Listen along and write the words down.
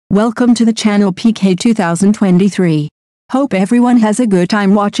Welcome to the channel PK 2023. Hope everyone has a good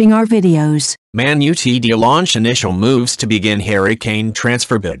time watching our videos. Man United launch initial moves to begin Harry Kane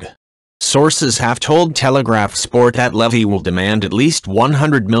transfer bid. Sources have told Telegraph Sport that Levy will demand at least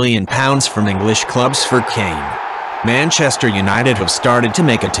 £100 million from English clubs for Kane. Manchester United have started to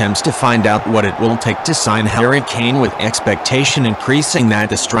make attempts to find out what it will take to sign Harry Kane, with expectation increasing that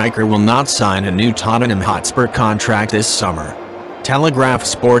the striker will not sign a new Tottenham Hotspur contract this summer. Telegraph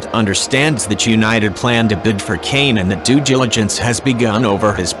Sport understands that United plan to bid for Kane and that due diligence has begun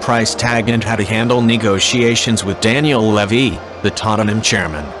over his price tag and how to handle negotiations with Daniel Levy, the Tottenham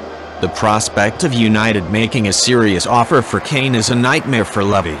chairman. The prospect of United making a serious offer for Kane is a nightmare for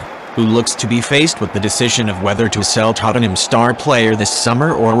Levy, who looks to be faced with the decision of whether to sell Tottenham star player this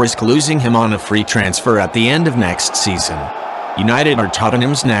summer or risk losing him on a free transfer at the end of next season. United are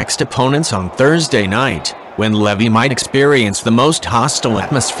Tottenham's next opponents on Thursday night, when Levy might experience the most hostile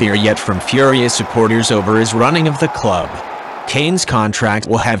atmosphere yet from furious supporters over his running of the club. Kane's contract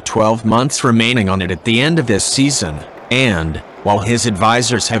will have 12 months remaining on it at the end of this season, and, while his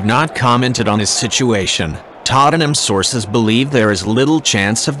advisors have not commented on his situation, Tottenham sources believe there is little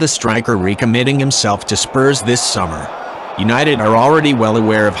chance of the striker recommitting himself to Spurs this summer. United are already well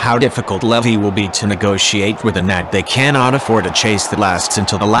aware of how difficult Levy will be to negotiate with, and that they cannot afford a chase that lasts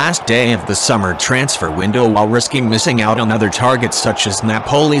until the last day of the summer transfer window while risking missing out on other targets such as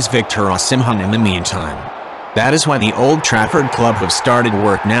Napoli's Victor Osimhen in the meantime. That is why the Old Trafford club have started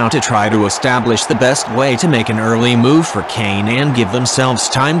work now to try to establish the best way to make an early move for Kane and give themselves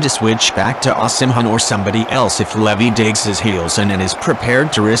time to switch back to Osimhen or somebody else if Levy digs his heels in and is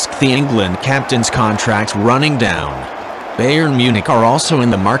prepared to risk the England captain's contract running down. Bayern Munich are also in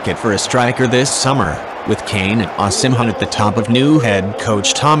the market for a striker this summer, with Kane and Osimhen at the top of new head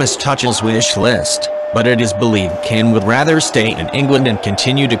coach Thomas Tuchel's wish list, but it is believed Kane would rather stay in England and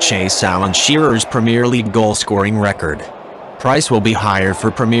continue to chase Alan Shearer's Premier League goal-scoring record. Price will be higher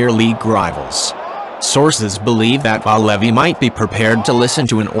for Premier League rivals. Sources believe that while Levy might be prepared to listen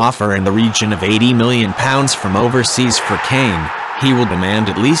to an offer in the region of £80 million from overseas for Kane, he will demand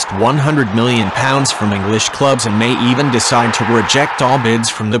at least £100 million from English clubs and may even decide to reject all bids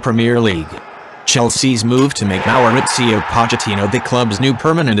from the Premier League. Chelsea's move to make Mauricio Pochettino the club's new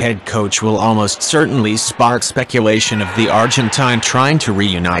permanent head coach will almost certainly spark speculation of the Argentine trying to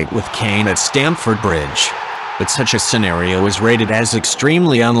reunite with Kane at Stamford Bridge. But such a scenario is rated as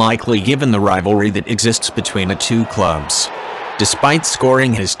extremely unlikely given the rivalry that exists between the two clubs. Despite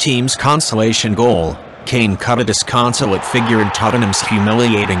scoring his team's consolation goal, Kane cut a disconsolate figure in Tottenham's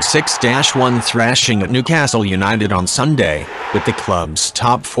humiliating 6-1 thrashing at Newcastle United on Sunday, with the club's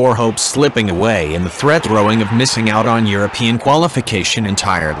top four hopes slipping away and the threat growing of missing out on European qualification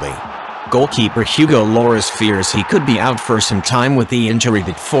entirely. Goalkeeper Hugo Lloris fears he could be out for some time with the injury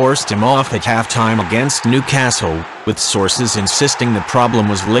that forced him off at halftime against Newcastle, with sources insisting the problem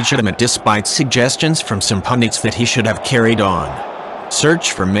was legitimate despite suggestions from some pundits that he should have carried on.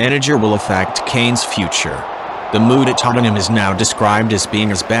 Search for manager will affect Kane's future. The mood at Tottenham is now described as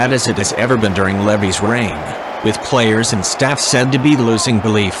being as bad as it has ever been during Levy's reign, with players and staff said to be losing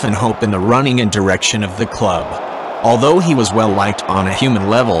belief and hope in the running and direction of the club. Although he was well liked on a human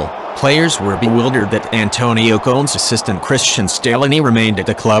level, players were bewildered that Antonio Conte's assistant Christian Stellini remained at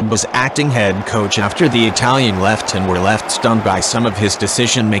the club as acting head coach after the Italian left, and were left stunned by some of his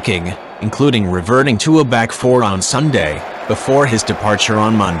decision-making, including reverting to a back four on Sunday, before his departure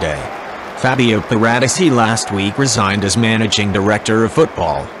on Monday. Fabio Paratici last week resigned as managing director of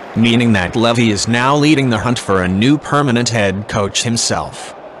football, meaning that Levy is now leading the hunt for a new permanent head coach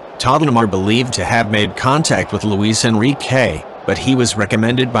himself. Tottenham are believed to have made contact with Luis Enrique, but he was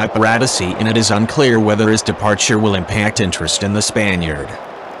recommended by Paratici, and it is unclear whether his departure will impact interest in the Spaniard.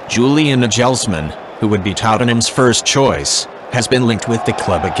 Julian Nagelsmann, who would be Tottenham's first choice, has been linked with the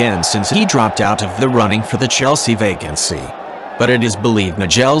club again since he dropped out of the running for the Chelsea vacancy. But it is believed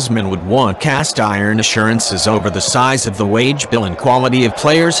Nagelsmann would want cast-iron assurances over the size of the wage bill and quality of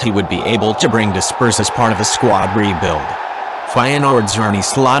players he would be able to bring to Spurs as part of a squad rebuild. Feyenoord's Arne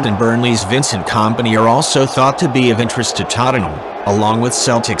Slot and Burnley's Vincent Kompany are also thought to be of interest to Tottenham, along with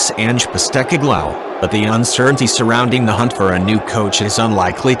Celtic's Ange Postecoglou, but the uncertainty surrounding the hunt for a new coach is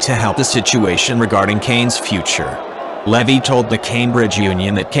unlikely to help the situation regarding Kane's future. Levy told the Cambridge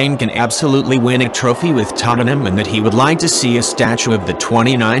Union that Kane can absolutely win a trophy with Tottenham and that he would like to see a statue of the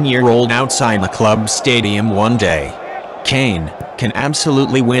 29-year-old outside the club's stadium one day. Kane can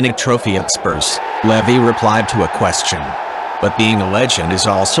absolutely win a trophy at Spurs, Levy replied to a question. But being a legend is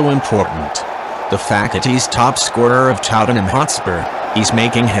also important. The fact that he's top scorer of Tottenham Hotspur, he's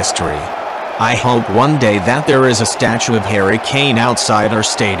making history. I hope one day that there is a statue of Harry Kane outside our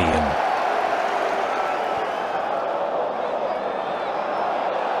stadium.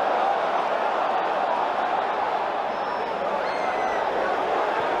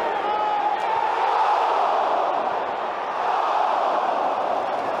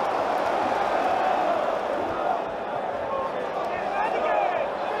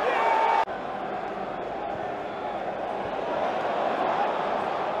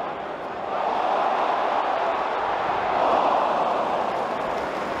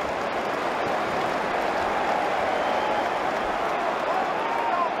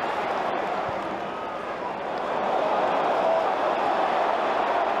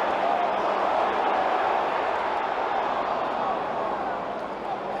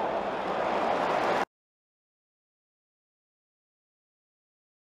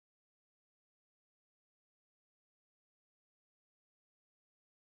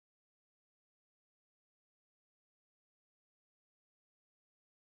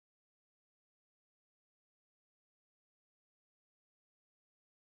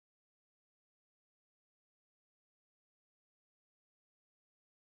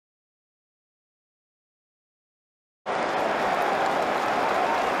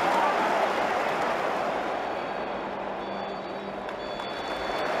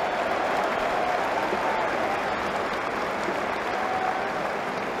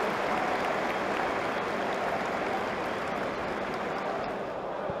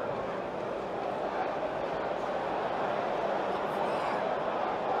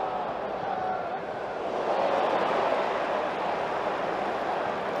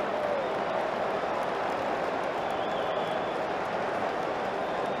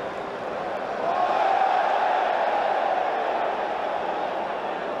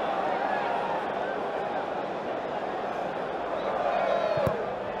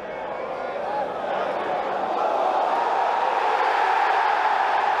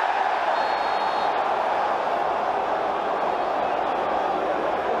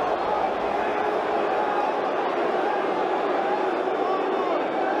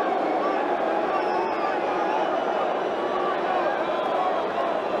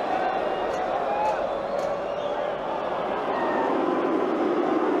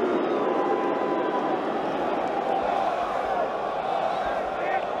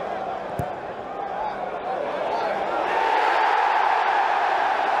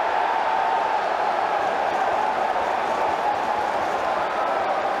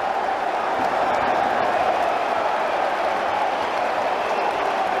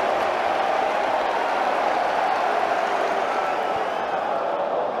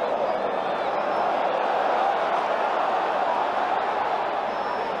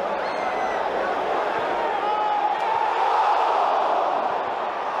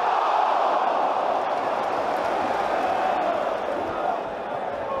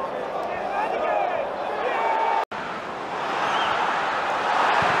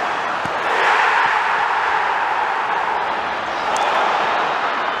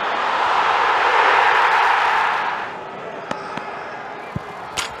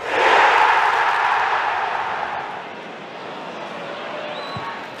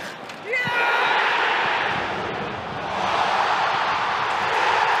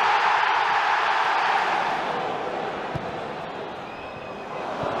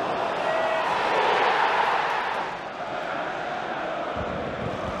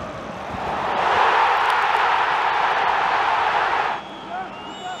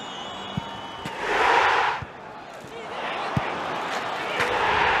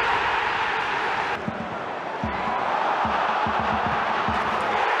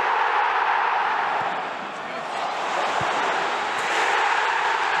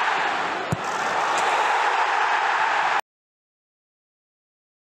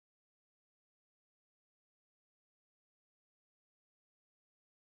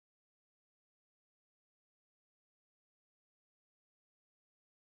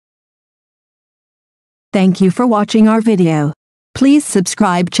 Thank you for watching our video. Please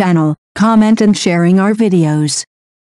subscribe channel, comment and sharing our videos.